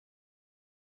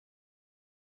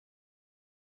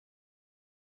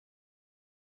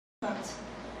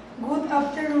Good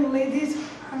afternoon, ladies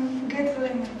and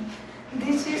gentlemen.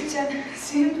 This is Channel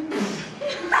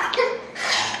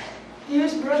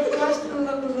news broadcast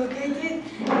located in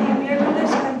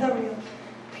Viérnoles, Ontario.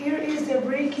 Here is the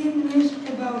breaking news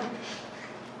about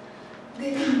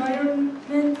the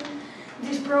environment.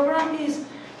 This program is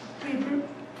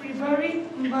prepared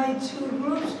by two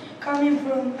groups coming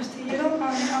from Astillero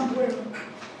and Ampuero.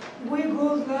 We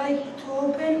would like to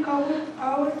open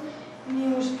our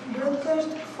news broadcast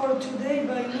for today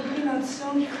by looking at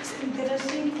some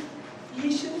interesting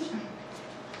issues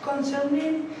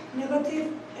concerning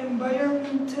negative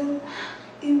environmental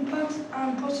impacts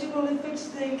and possible effects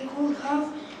they could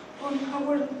have on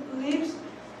our lives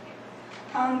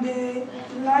and the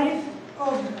life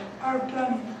of our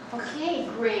planet. Okay,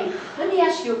 great. Let me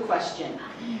ask you a question.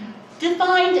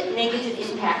 Define negative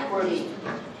impact wording.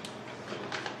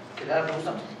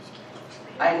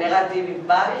 A negative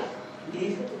impact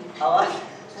is our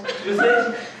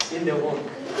usage in the world.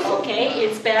 Okay,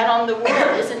 it's bad on the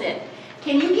world, isn't it?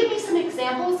 Can you give me some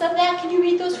examples of that? Can you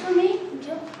read those for me?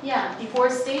 Yeah.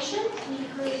 Deforestation.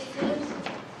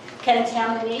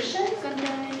 Contamination.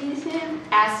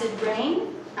 Acid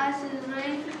rain.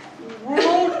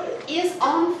 World is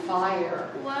on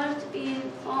fire.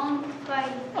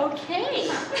 Okay.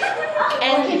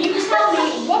 And can you tell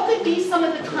me what could be some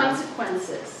of the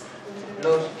consequences?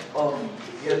 Loss of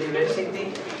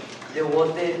biodiversity, the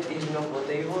water is not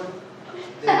potable,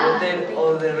 the water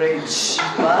of the rain is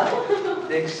bad,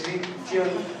 the extinction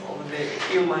of the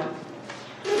human.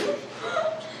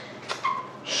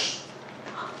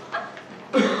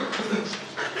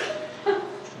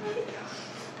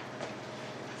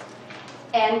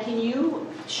 And can you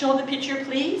show the picture,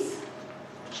 please?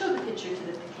 Show the picture to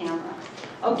the camera.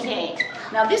 Okay.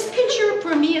 Now this picture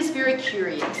for me is very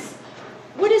curious.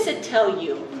 What does it tell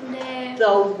you?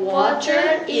 The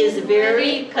water is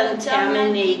very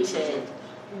contaminated.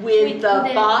 With the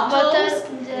bottles,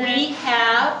 we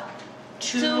have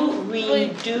to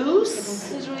reduce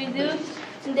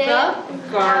the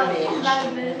garbage.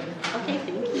 Okay,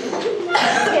 thank you.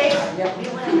 Okay,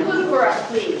 conclude for us,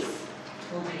 please.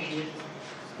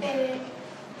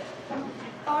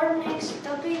 Our next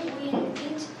topic will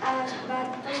teach us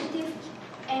about positive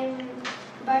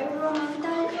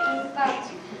environmental impact.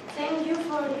 Thank you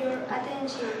for your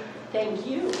attention. Thank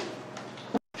you.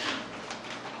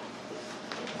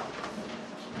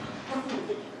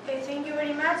 Thank you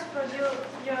very much for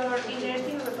your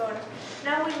interesting report.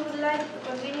 Now we would like to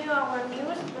continue our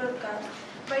news broadcast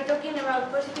by talking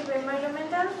about positive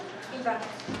environmental impact.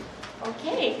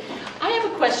 Okay, I have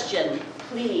a question,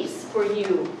 please, for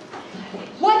you.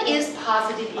 What is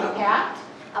positive impact?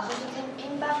 A positive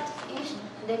impact is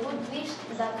the good things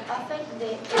that affect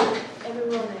the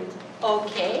environment.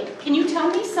 Okay, can you tell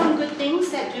me some good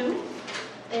things that do?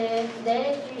 The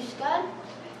electrical,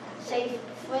 save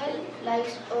fuel,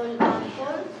 lights, oil and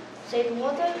coal, save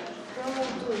water, promote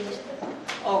tourism.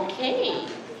 Okay,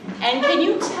 and can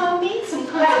you tell me some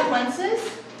consequences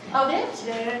of it?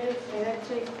 The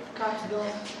electric cars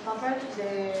don't affect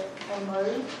the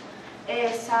environment.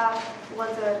 Save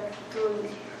water to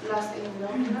last in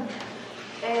longer.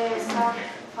 Save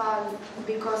fall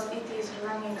because it is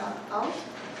running out.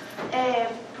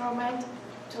 Promote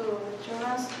to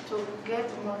tourists to get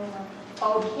more money.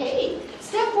 Okay,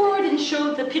 step forward and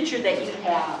show the picture that you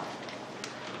have.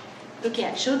 Look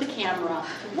at, show the camera.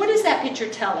 What does that picture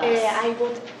tell us? I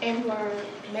got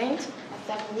environment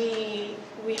that we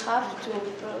have to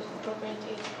protect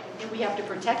it. We have to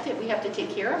protect it, we have to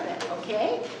take care of it,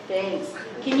 okay? Thanks.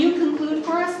 Can you conclude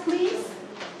for us, please?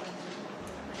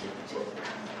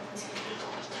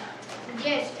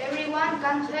 Yes, everyone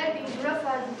can help improve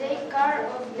and take care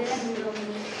of the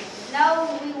environment. Now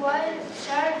we will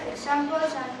share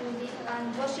examples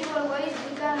and possible ways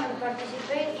we can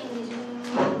participate in this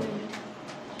movement.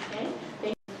 Okay.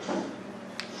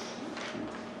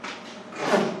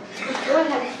 Go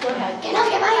ahead. Okay.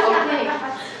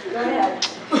 Go ahead.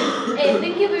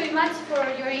 Thank you very much for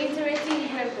your interesting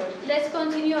report. Let's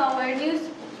continue our news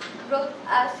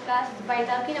broadcast by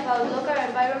talking about local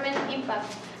environment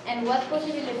impacts and what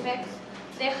possible effects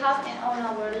they have on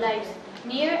our lives,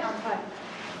 near and far.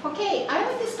 Okay, I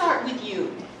would like to start with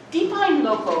you. Define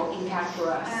local impact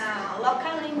for us.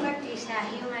 Local impact is a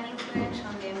human influence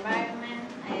on the environment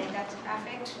that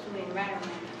affects the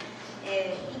environment.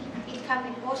 It can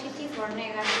be positive or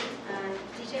negative, and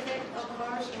this effect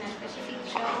occurs in a specific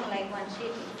zone like one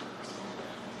city.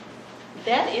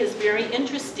 That is very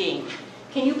interesting.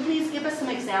 Can you please give us some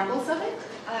examples of it?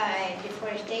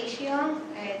 Deforestation,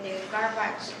 the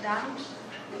garbage dumps,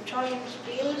 petroleum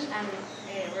spills, and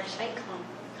recycling.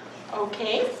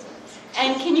 Okay.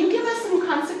 And can you give us some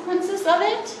consequences of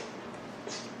it?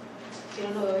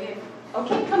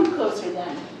 Okay, come closer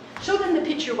then. Show them the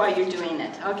picture while you're doing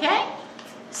it, okay?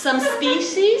 Some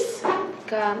species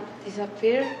can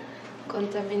disappear,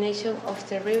 contamination of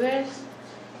the rivers,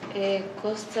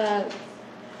 coastal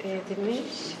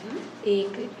damage,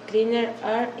 cleaner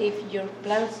air if you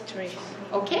plant trees.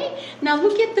 Okay, now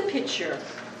look at the picture.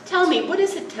 Tell me, what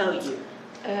does it tell you?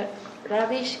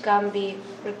 Rubbish can be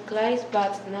recycled,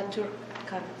 but nature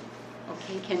can.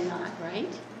 Okay, cannot,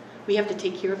 right? We have to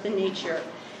take care of the nature.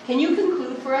 Can you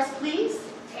conclude for us, please?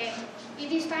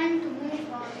 It is time to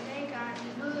move on take and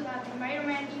include that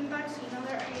environment impacts in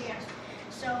other areas.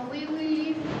 So we will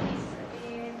leave with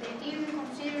the team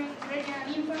considering regional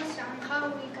impacts and how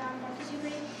we can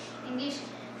participate in this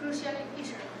crucial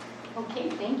issue. Okay,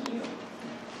 thank you.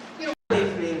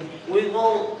 We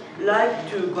would like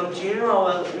to continue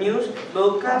our news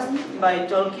broadcast by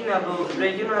talking about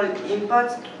regional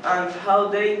impacts and how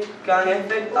they can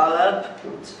affect a large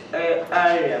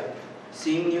area.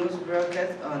 See news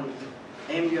broadcast on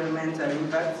environmental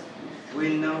impacts.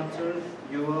 We'll now turn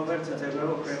you over to the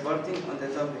group reporting on the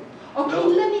topic. Okay,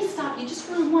 let me stop you just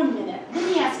for 1 minute. Let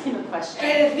me ask him a question.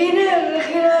 Define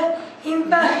regional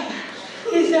impact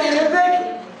is an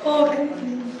effect of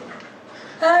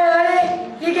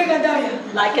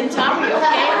Like Ontario,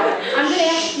 okay? I'm going to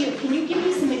ask you, can you give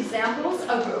me some examples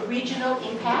of regional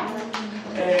impact?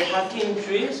 Cutting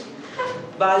trees,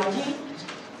 bulky,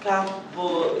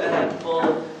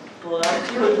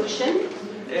 Pollution.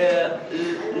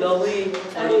 lobby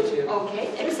pollution.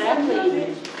 Okay,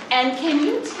 exactly. And can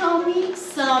you tell me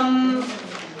some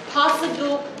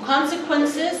possible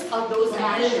consequences of those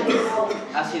actions?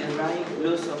 Acid rain,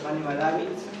 loss of animal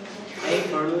habits, air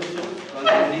pollution,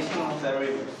 contamination of the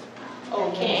rivers.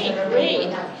 Okay,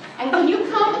 great. And can you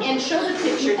come and show the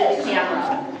picture to the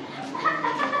camera?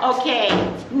 Okay,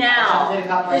 now,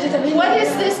 what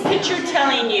is this picture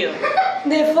telling you?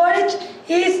 The forest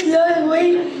is lost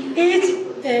when it's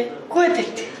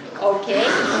quitted. Okay,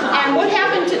 and what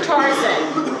happened to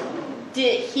Tarzan?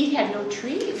 He had no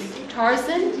trees.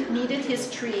 Tarzan needed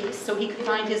his trees so he could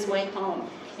find his way home,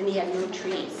 and he had no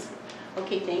trees.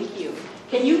 Okay, thank you.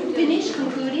 Can you finish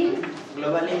concluding?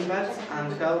 Global impacts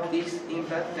and how this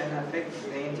impact can affect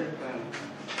the interplanet.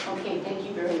 Okay, thank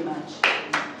you very much.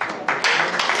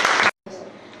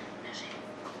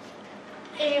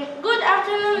 Good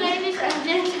afternoon, ladies and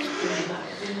gentlemen.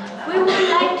 We would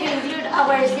like to include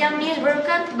our CEAm news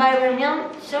broadcast by reviewing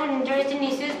some interesting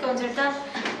issues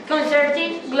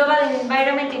concerning global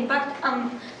environment impact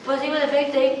and possible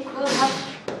effects they could have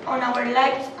on our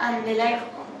lives and the life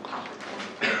of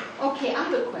others. Okay, I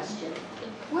have a question.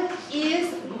 What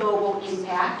is global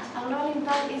impact? A global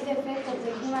impact is the effect of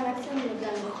the human action in the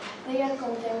planet. They are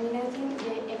contaminating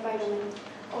the environment.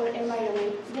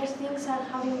 These things are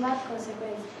having bad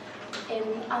consequences.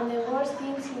 And the worst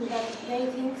things is that they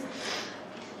think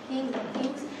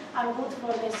things are good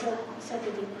for the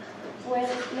society. Well,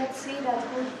 let's see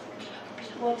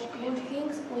what good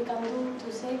things we can do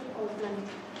to save our planet.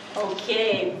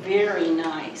 Okay, very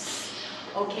nice.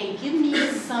 Okay, give me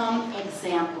some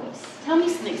examples. Tell me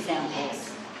some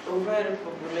examples.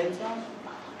 Overpopulation,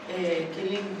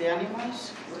 killing the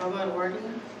animals, global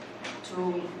warming,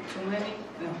 too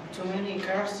many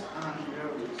cars and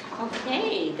roads.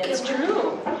 Okay, that's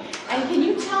true. And can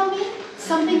you tell me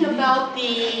something about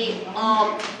the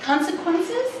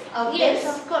consequences of Yes,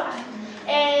 this? of course.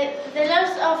 The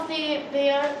loss of the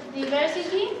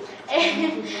biodiversity,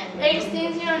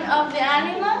 extinction of the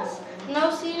animals,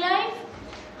 no sea life,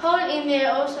 hole in the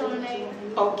ozone layer.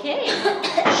 Okay,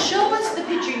 show us the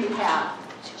picture you have.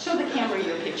 Show the camera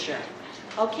your picture.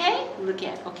 Okay, look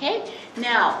at, okay?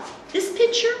 Now, this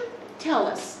picture, tell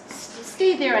us.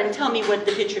 Stay there and tell me what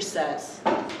the picture says.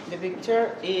 The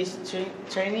picture is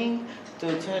training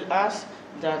to tell us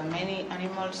that many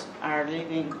animals are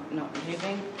leaving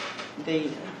their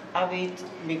habitat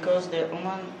because the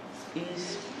human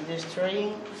is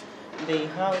destroying the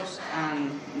house, and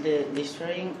the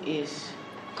destroying is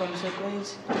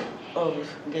consequence of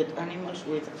get animals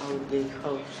without the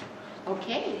house.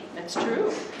 Okay, that's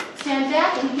true. Stand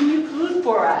back and can you conclude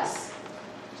for us?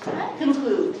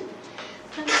 Conclude.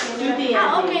 Do the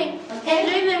ending. Okay.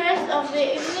 Enjoy the rest of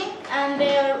the evening and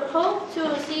hope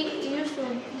to see you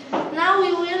soon. Now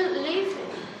we will leave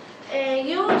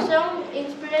you some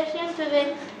inspiration to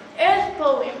the Earth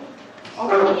poem.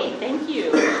 Okay, thank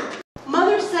you.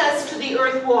 Mother says to the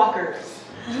Earth walkers,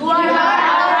 You are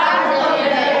our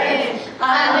Earth,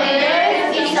 and the